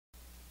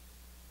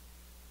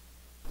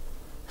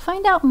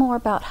Find out more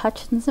about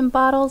Hutchinson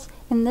bottles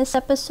in this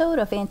episode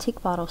of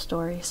Antique Bottle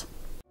Stories.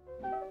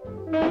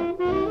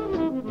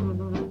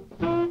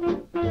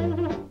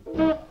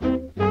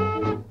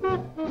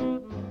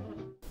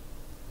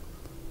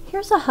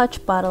 Here's a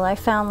Hutch bottle I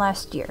found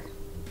last year.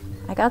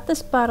 I got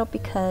this bottle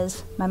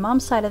because my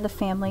mom's side of the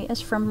family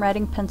is from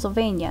Reading,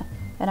 Pennsylvania,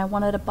 and I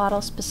wanted a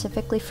bottle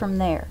specifically from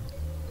there.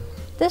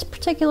 This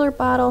particular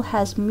bottle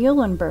has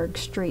Muhlenberg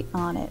Street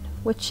on it,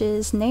 which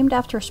is named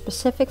after a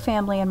specific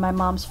family in my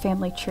mom's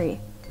family tree.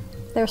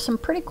 There are some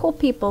pretty cool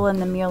people in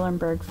the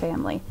Muhlenberg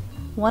family.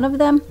 One of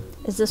them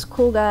is this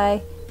cool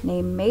guy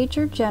named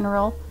Major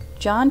General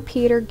John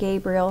Peter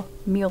Gabriel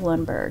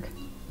Muhlenberg.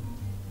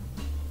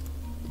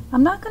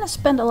 I'm not going to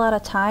spend a lot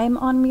of time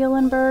on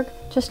Muhlenberg,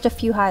 just a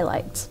few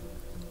highlights.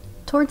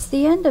 Towards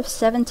the end of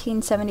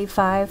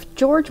 1775,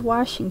 George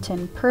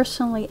Washington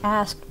personally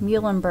asked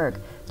Muhlenberg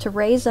to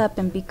raise up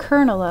and be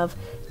colonel of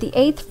the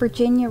 8th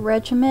Virginia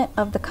Regiment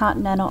of the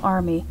Continental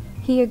Army.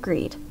 He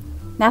agreed.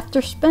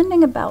 After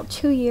spending about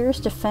 2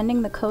 years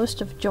defending the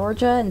coast of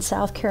Georgia and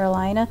South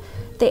Carolina,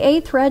 the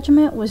 8th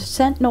Regiment was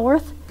sent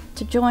north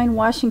to join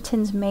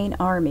Washington's main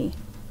army.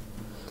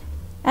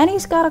 And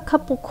he's got a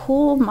couple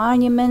cool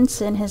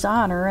monuments in his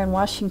honor in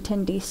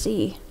Washington,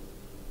 D.C.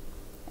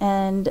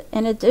 And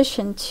in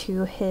addition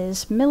to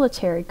his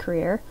military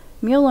career,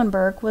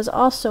 Muhlenberg was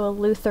also a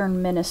Lutheran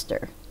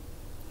minister.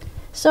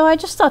 So I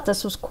just thought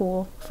this was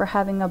cool for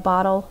having a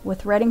bottle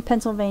with Reading,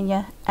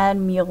 Pennsylvania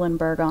and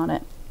Muhlenberg on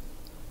it.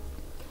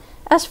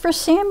 As for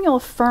Samuel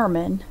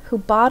Furman, who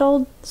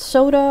bottled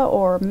soda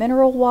or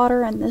mineral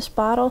water in this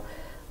bottle,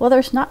 well,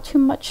 there's not too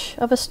much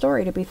of a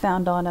story to be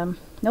found on him.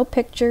 No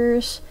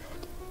pictures.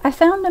 I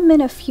found him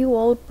in a few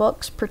old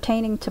books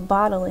pertaining to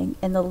bottling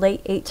in the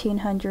late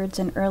 1800s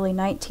and early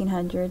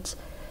 1900s.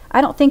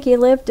 I don't think he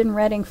lived in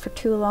Reading for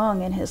too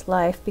long in his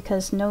life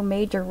because no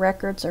major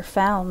records are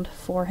found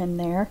for him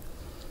there.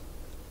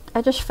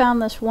 I just found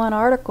this one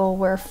article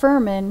where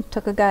Furman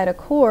took a guy to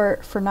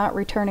court for not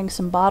returning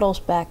some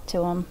bottles back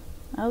to him.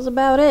 That was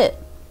about it.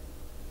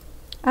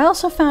 I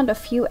also found a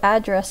few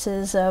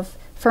addresses of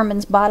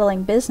Furman's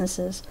bottling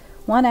businesses.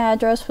 One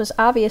address was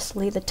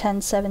obviously the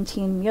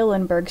 1017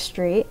 Muhlenberg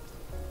Street,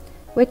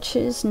 which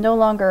is no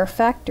longer a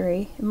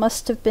factory. It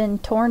must have been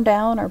torn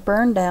down or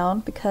burned down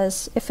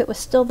because if it was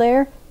still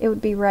there, it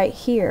would be right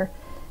here.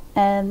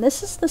 And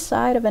this is the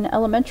side of an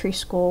elementary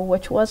school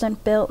which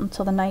wasn't built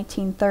until the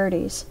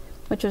 1930s,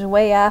 which was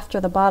way after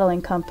the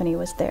bottling company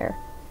was there.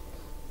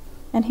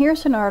 And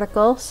here's an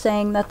article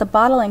saying that the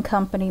bottling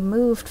company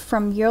moved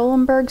from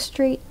Muhlenberg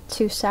Street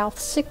to South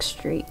 6th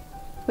Street,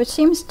 which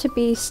seems to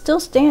be still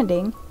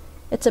standing.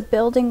 It's a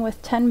building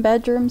with 10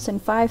 bedrooms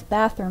and 5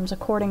 bathrooms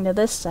according to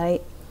this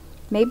site.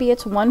 Maybe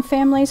it's one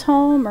family's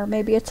home or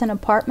maybe it's an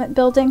apartment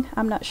building,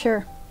 I'm not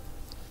sure.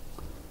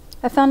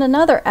 I found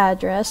another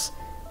address,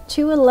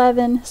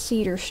 211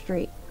 Cedar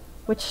Street,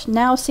 which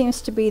now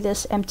seems to be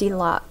this empty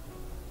lot.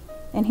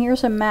 And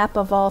here's a map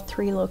of all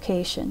 3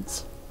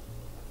 locations.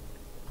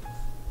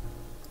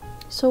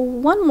 So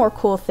one more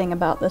cool thing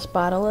about this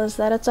bottle is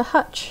that it's a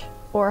Hutch,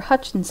 or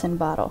Hutchinson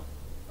bottle.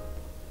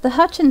 The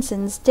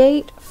Hutchinsons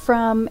date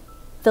from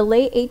the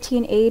late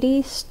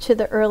 1880s to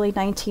the early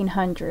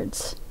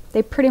 1900s.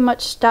 They pretty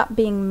much stopped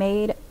being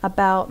made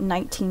about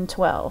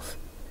 1912.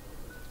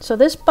 So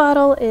this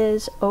bottle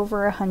is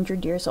over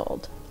 100 years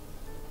old.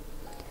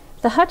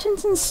 The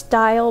Hutchinson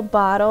style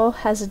bottle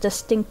has a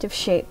distinctive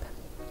shape.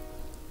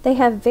 They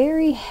have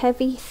very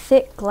heavy,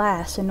 thick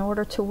glass in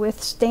order to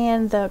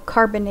withstand the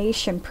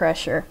carbonation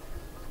pressure.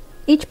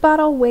 Each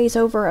bottle weighs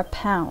over a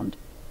pound.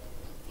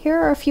 Here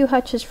are a few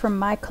Hutches from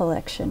my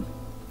collection.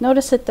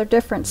 Notice that they're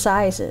different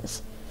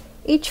sizes.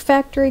 Each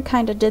factory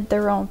kinda did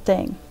their own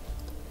thing.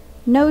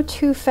 No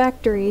two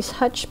factories'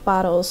 Hutch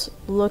bottles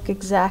look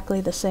exactly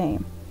the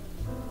same.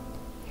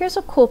 Here's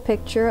a cool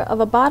picture of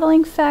a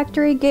bottling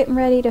factory getting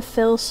ready to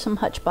fill some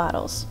Hutch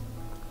bottles.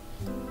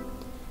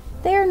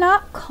 They are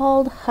not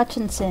called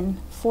Hutchinson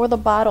for the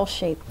bottle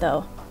shape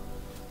though.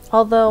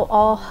 Although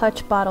all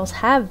Hutch bottles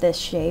have this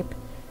shape,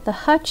 the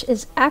Hutch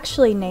is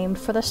actually named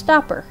for the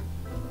stopper.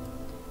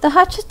 The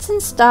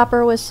Hutchinson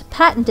stopper was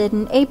patented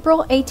in April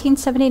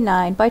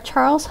 1879 by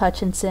Charles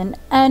Hutchinson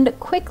and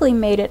quickly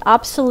made it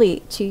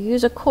obsolete to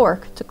use a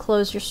cork to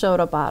close your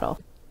soda bottle.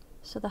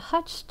 So the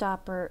Hutch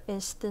stopper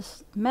is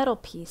this metal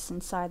piece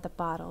inside the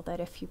bottle that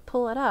if you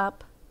pull it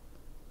up,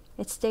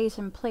 it stays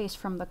in place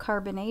from the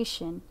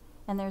carbonation,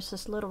 and there's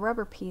this little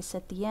rubber piece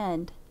at the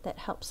end that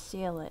helps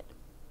seal it.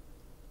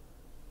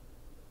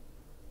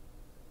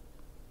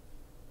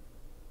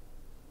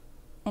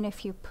 And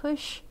if you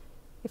push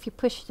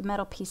the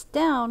metal piece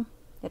down,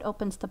 it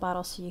opens the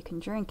bottle so you can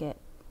drink it.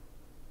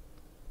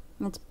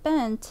 And it's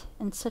bent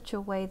in such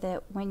a way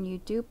that when you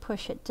do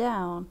push it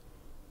down,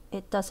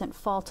 it doesn't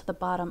fall to the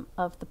bottom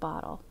of the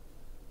bottle.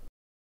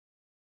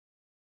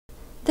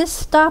 This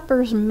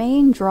stopper's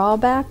main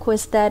drawback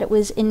was that it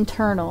was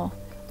internal,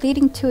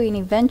 leading to an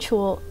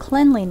eventual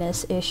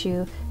cleanliness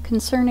issue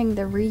concerning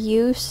the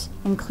reuse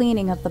and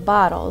cleaning of the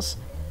bottles,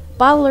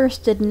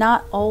 Bottlers did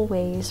not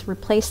always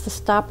replace the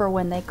stopper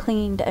when they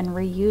cleaned and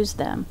reused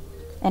them,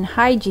 and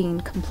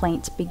hygiene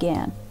complaints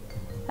began.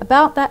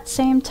 About that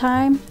same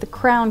time, the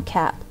crown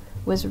cap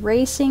was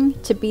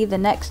racing to be the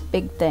next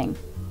big thing.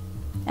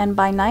 And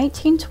by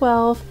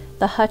 1912,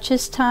 the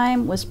Hutch's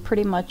time was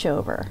pretty much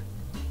over.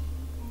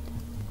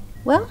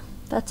 Well,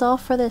 that's all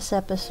for this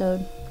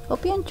episode.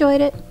 Hope you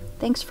enjoyed it.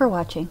 Thanks for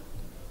watching.